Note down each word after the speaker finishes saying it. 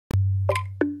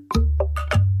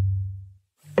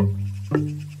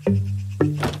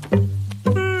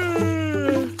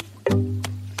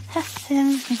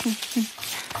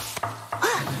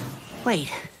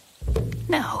Wait.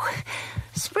 No.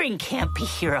 Spring can't be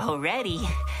here already.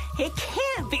 It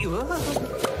can't be.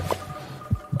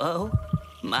 Oh,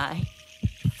 my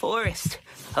forest.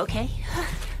 Okay.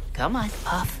 Come on,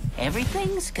 Puff.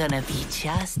 Everything's gonna be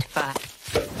just fine.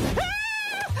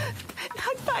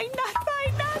 Not fine, not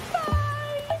fine, not fine.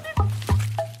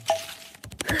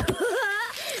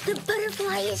 The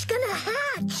butterfly is gonna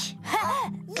hatch.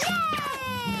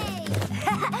 Yay!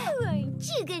 Aren't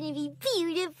you gonna be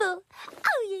beautiful?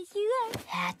 Oh, yes, you are.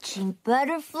 Hatching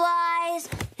butterflies.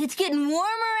 It's getting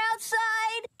warmer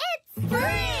outside. It's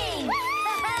spring!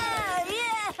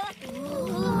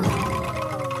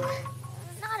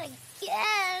 Not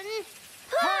again.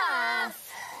 Puff!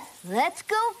 Let's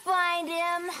go find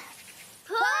him.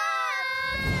 Puff!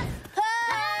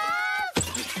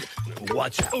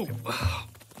 Watch out. Oh,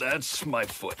 that's my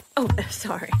foot. Oh,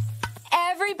 sorry.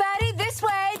 Everybody, this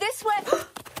way, this way. What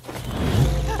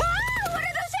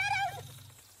are those shadows?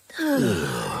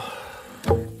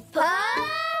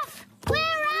 Puff!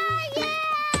 Where are you?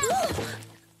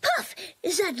 Puff,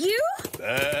 is that you?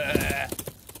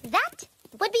 That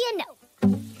would be a no.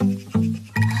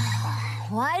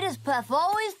 Why does Puff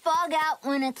always fog out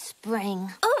when it's spring?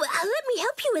 Oh, let me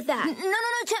help you with that. No,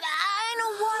 Chip, I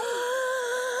know why.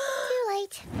 Too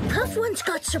late. Puff once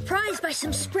got surprised by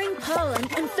some spring pollen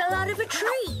and fell out of a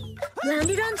tree.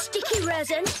 Landed on sticky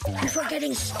resin before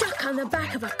getting stuck on the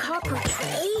back of a cockroach for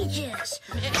ages.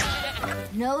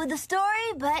 Know the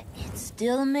story, but it's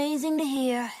still amazing to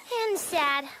hear. And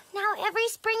sad. Now every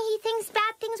spring he thinks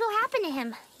bad things will happen to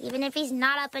him, even if he's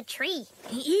not up a tree.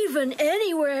 Even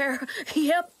anywhere.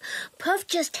 Yep, Puff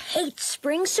just hates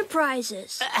spring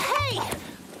surprises. Hey!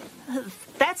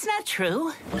 That's not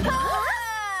true.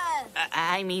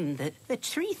 I mean, the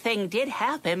tree thing did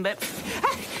happen, but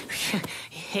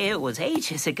it was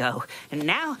ages ago. And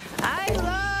now I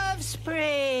love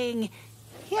spring.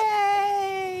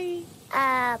 Yay!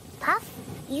 Puff,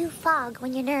 you fog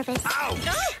when you're nervous. Ouch!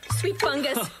 Sweet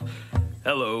fungus.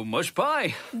 Hello, Mush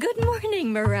Pie. Good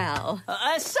morning, Morale.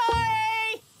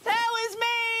 Sorry! That was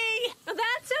me!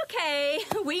 That's okay.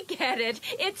 We get it.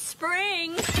 It's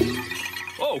spring.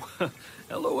 Oh,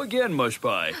 hello again, Mush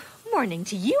Pie. Morning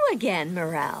to you again,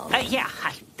 Morale. Yeah,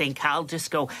 I think I'll just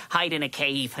go hide in a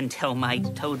cave until my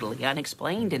totally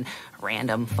unexplained and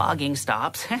random fogging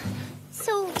stops.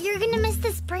 So you're gonna miss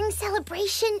the spring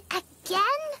celebration again?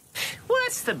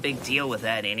 What's the big deal with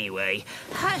that anyway?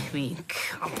 I mean,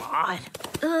 come on.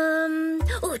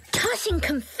 Tossing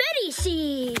confetti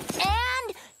seeds.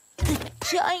 And the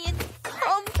giant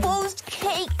compost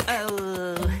cake.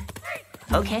 Oh,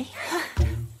 okay.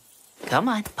 Come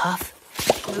on, Puff.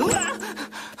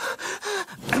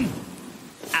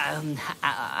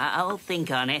 I'll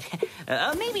think on it.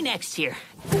 Maybe next year.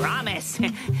 Promise.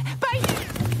 Bye.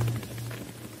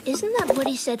 Isn't that what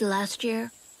he said last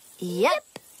year? Yep.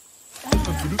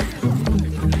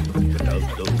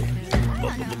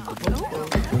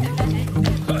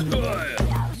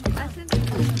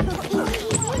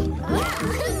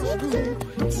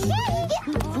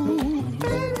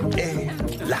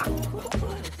 Là.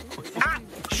 Ah,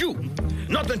 chou!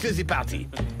 Not until the party.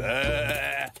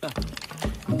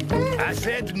 I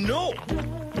said no.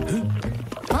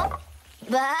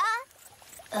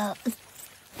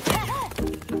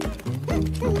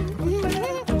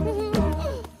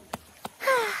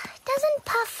 Doesn't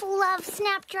Puff love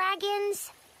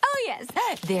snapdragons? Oh, yes.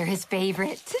 They're his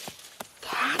favorite.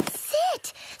 That's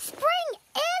it! Spring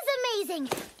is amazing!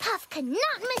 Puff could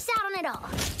not miss out on it all.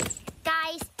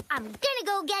 Guys, I'm gonna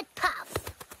go get Puff.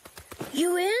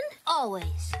 You in?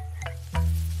 Always.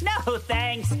 No,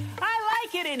 thanks. I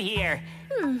like it in here.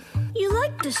 You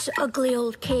like this ugly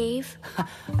old cave?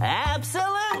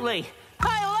 Absolutely.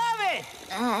 I love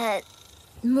it.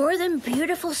 More than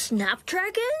beautiful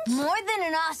snapdragons? More than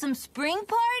an awesome spring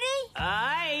party?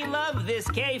 I love this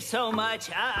cave so much,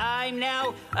 I'm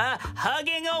now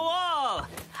hugging a wall.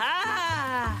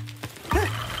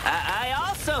 I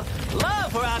also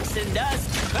love rocks and dust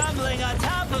crumbling on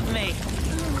top of me.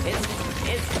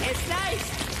 It's nice.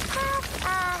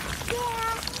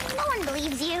 Yeah, no one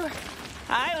believes you.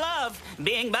 I love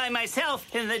being by myself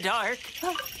in the dark.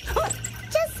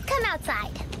 Just come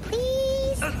outside,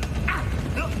 please.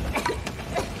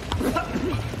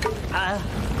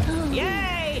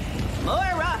 Yay!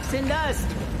 More rocks and dust.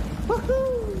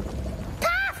 Woohoo!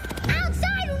 Puff!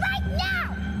 Outside right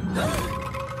now!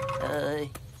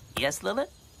 Yes,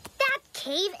 Lilith? That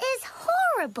cave is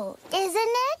horrible,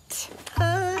 isn't it?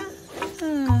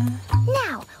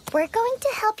 Now, we're going to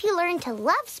help you learn to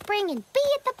love spring and be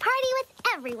at the party with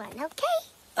everyone, okay?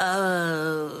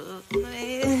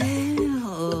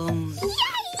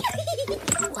 Yay!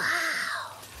 Wow.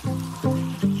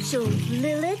 So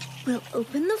Lilith will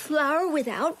open the flower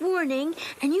without warning,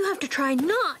 and you have to try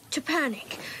not to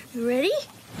panic. You ready?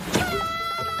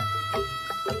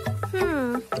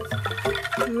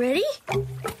 You ready?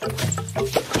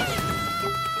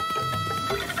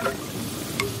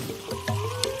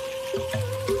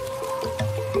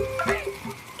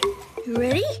 You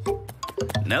ready?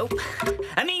 Nope.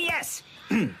 I mean, yes.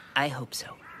 I hope so.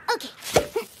 Okay.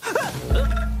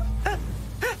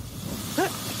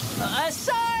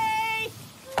 Sorry!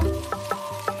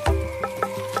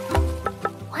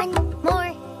 One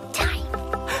more time.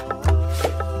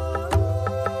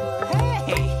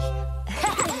 Hey!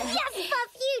 Yes,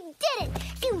 Puff, you did it!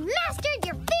 You mastered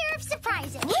your fear of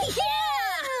surprising.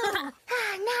 Yeah!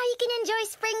 Now you can enjoy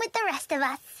spring with the rest of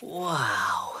us.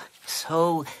 Wow.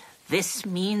 So, this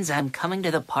means I'm coming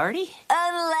to the party?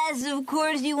 Unless, of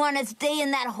course, you want to stay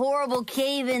in that horrible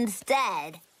cave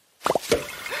instead.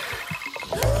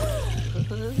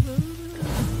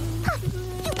 Puff,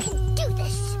 you can do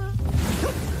this.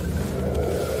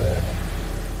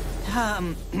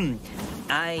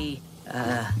 I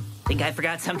think I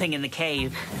forgot something in the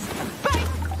cave.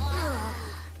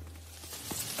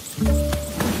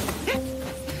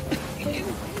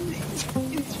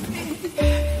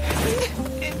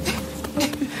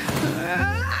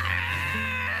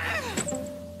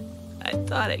 I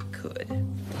thought I could.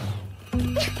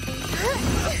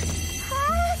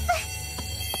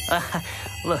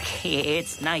 Look,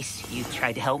 it's nice you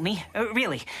tried to help me,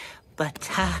 really. But,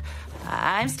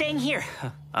 I'm staying here.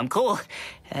 I'm cool.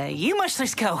 You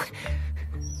Mushlers go.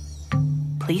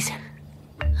 Please?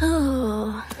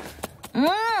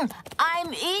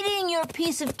 I'm eating your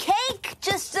piece of cake,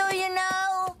 just so you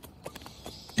know.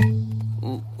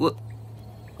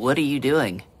 What are you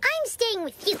doing? I'm staying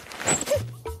with you.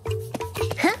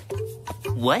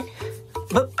 What?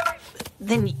 But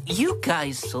then you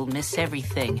guys will miss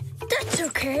everything. That's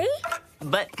okay.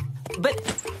 But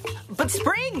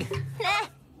Spring! Nah,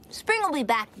 Spring will be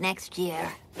back next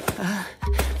year.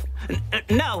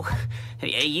 No,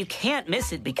 you can't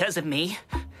miss it because of me.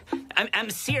 I'm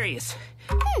serious.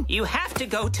 You have to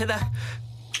go to the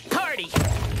party.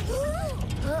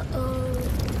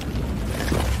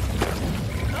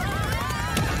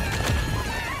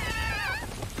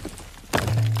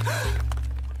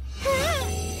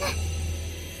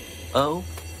 Oh,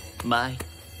 my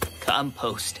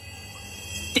compost.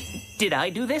 Did I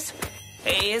do this?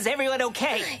 Is everyone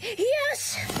okay?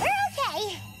 Yes. We're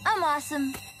okay. I'm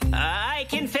awesome. I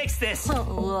can fix this.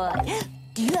 What?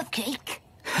 Do you have cake?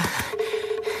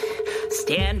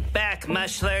 Stand back,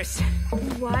 Mushlers.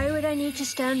 Why would I need to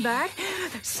stand back?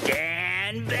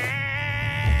 Stand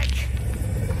back!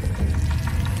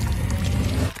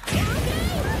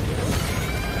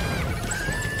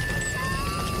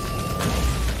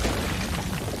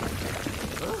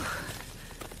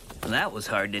 That was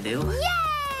hard to do.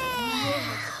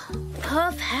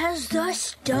 Puff has the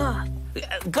stuff.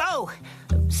 Go!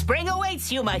 Spring awaits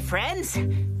you, my friends.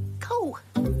 Go.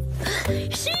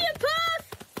 See ya, Puff!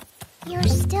 You're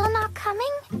still not coming?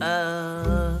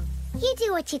 You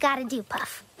do what you gotta do,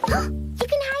 Puff. You can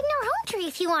hide in our home tree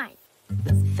if you want.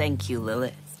 Thank you,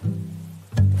 Lilith.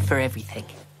 For everything.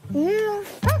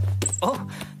 Oh.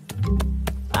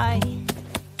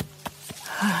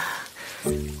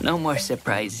 No more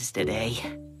surprises today.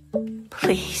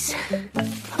 Please.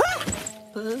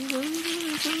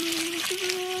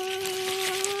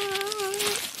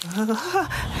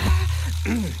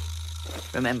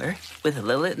 Remember, with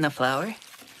Lilith and the flower?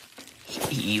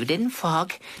 You didn't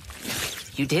fog.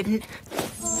 You didn't...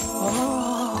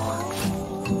 Oh,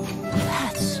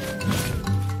 that's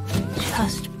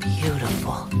just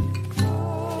beautiful.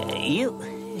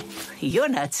 You're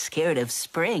not scared of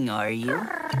spring, are you?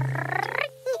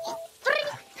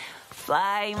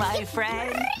 Fly, my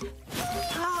friend.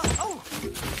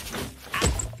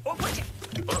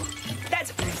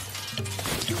 That's...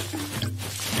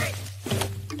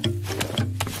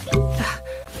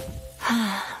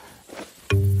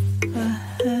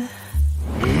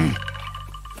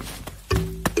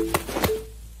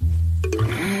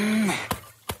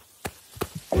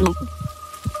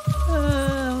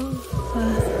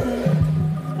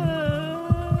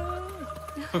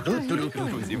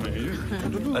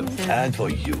 And for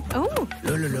you. Oh.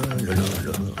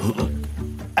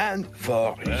 And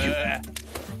for you.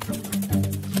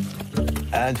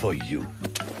 And for you.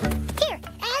 Here,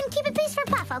 and keep a piece for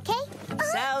Puff, okay?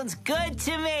 Sounds good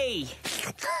to me.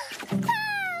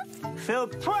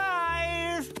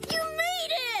 Surprise! You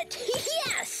made it!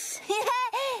 Yes!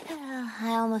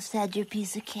 I almost had your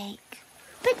piece of cake.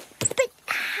 But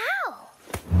how?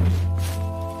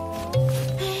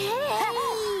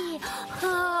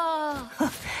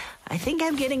 I think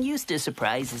I'm getting used to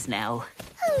surprises now.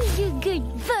 Who's a good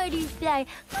butterfly?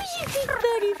 Who's a good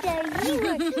butterfly? You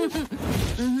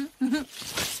are.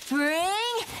 Spring